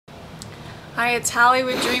Hi, it's Hallie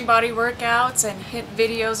with Dreambodyworkouts and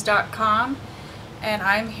HiitVideos.com, and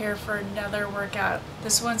I'm here for another workout.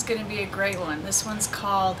 This one's going to be a great one. This one's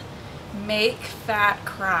called Make Fat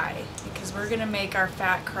Cry, because we're going to make our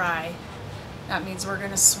fat cry. That means we're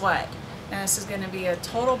going to sweat. And this is going to be a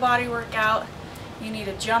total body workout. You need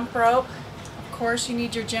a jump rope. Of course, you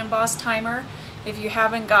need your Gymboss Timer. If you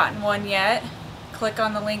haven't gotten one yet, click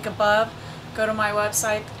on the link above. Go to my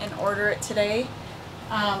website and order it today.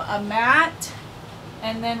 A mat,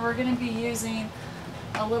 and then we're going to be using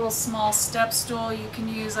a little small step stool. You can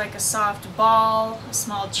use like a soft ball, a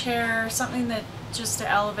small chair, something that just to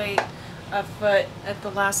elevate a foot at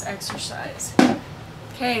the last exercise.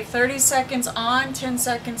 Okay, 30 seconds on, 10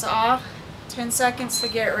 seconds off, 10 seconds to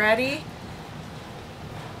get ready.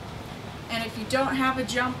 And if you don't have a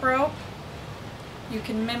jump rope, you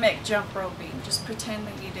can mimic jump roping. Just pretend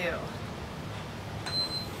that you do.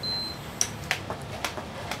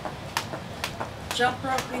 Jump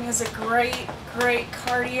roping is a great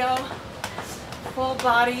cardio, full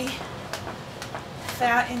body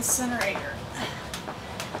fat incinerator.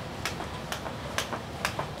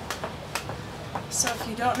 So if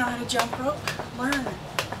you don't know how to jump rope, learn,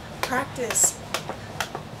 practice.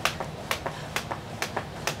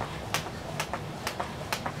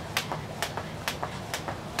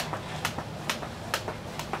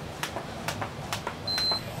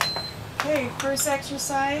 Okay, first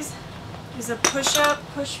exercise is a push-up,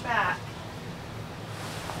 push-back.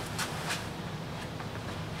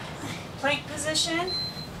 Plank position,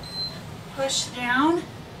 push down,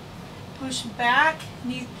 push back,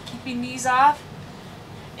 keeping knees off,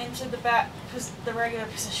 into the back, the regular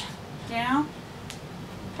position. Down,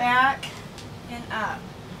 back, and up.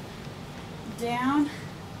 Down,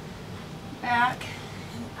 back,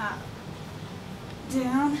 and up.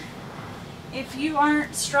 Down. If you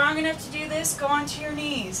aren't strong enough to do this, go onto your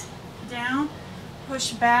knees. Down,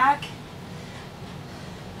 push back,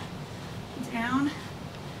 down.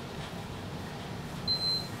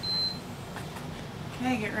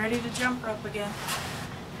 Okay, get ready to jump rope again.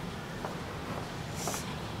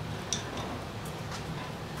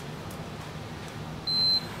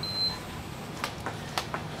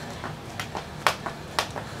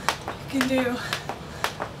 You can do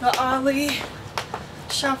the ollie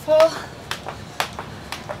shuffle.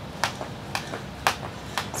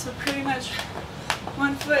 So pretty much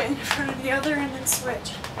one foot in front of the other and then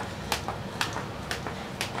switch.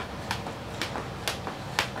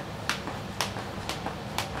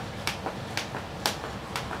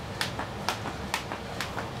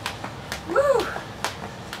 Woo!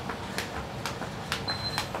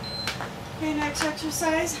 Okay, next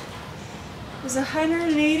exercise is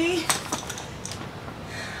 180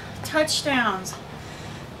 touchdowns.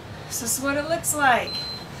 This is what it looks like.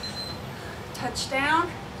 Touchdown.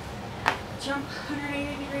 Jump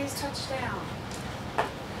 180 degrees, touchdown.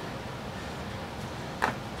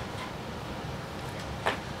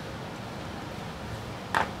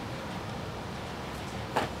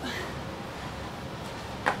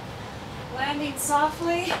 Landing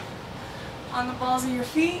softly on the balls of your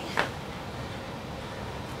feet.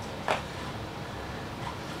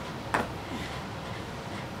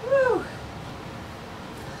 Woo!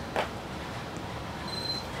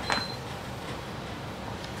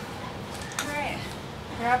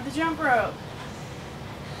 Grab the jump rope.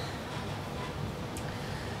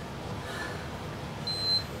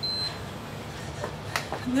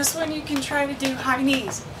 And this one you can try to do high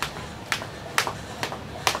knees.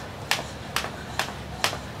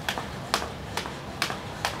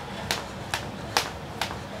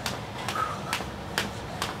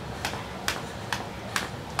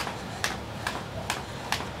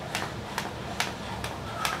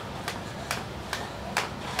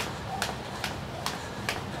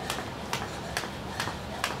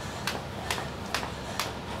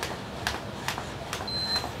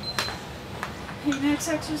 Okay, next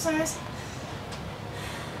exercise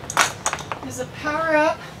is a power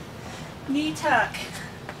up knee tuck.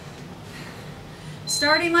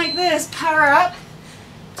 Starting like this, power up,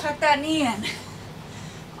 tuck that knee in,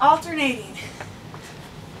 alternating.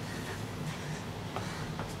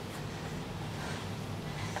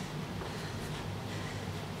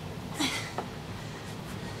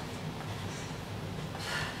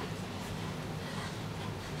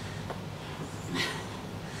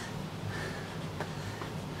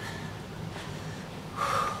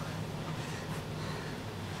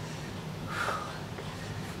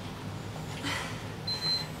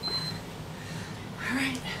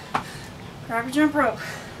 Alright, grab your jump rope.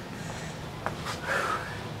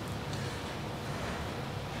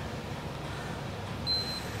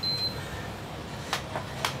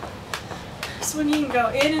 This one you can go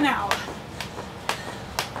in and out.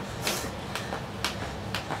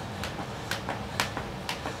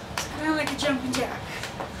 It's kind of like a jumping jack.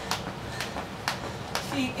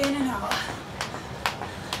 Feet in and out.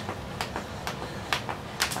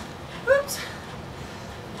 Oops.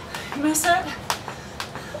 You mess up?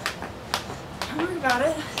 Don't worry about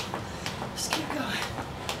it. Just keep going.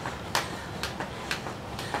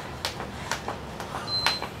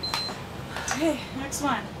 Okay, next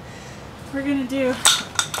one. We're gonna do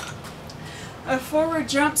a forward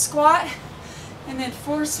jump squat and then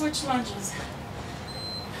 4 switch lunges.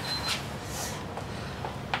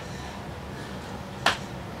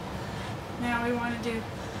 Now we want to do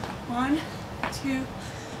 1, 2,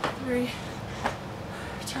 3,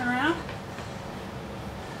 turn around.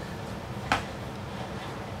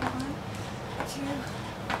 1, 2,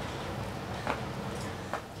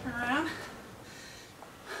 turn around.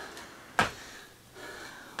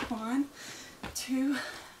 1, 2,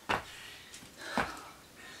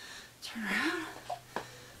 turn around.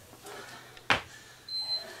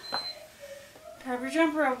 Grab your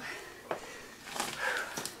jump rope.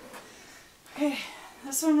 Okay,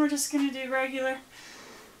 this one we're just going to do regular.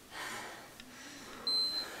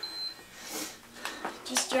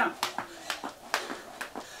 Just jump.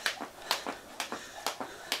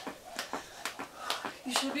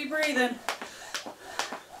 You should be breathing.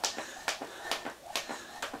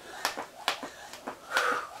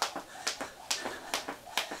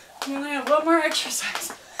 You only have one more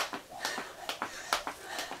exercise.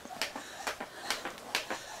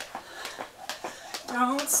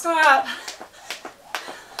 Don't stop.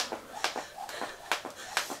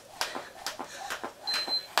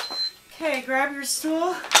 Okay, grab your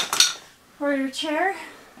stool or your chair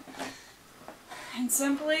and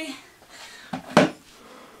simply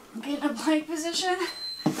get in a plank position.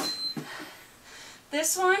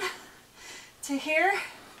 This one to here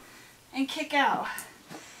and kick out.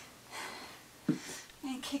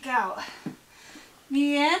 And kick out.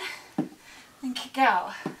 Knee in and kick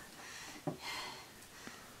out.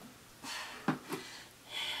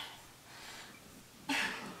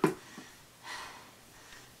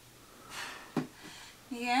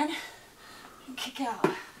 Knee in and kick out.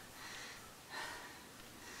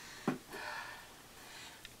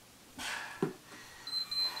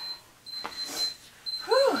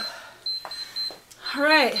 Whew. All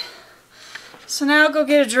right, so now go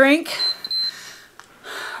get a drink.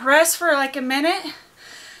 Rest for like a minute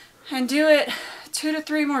and do it 2 to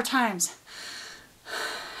 3 more times.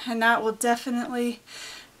 And that will definitely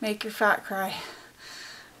make your fat cry.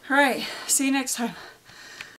 All right, see you next time.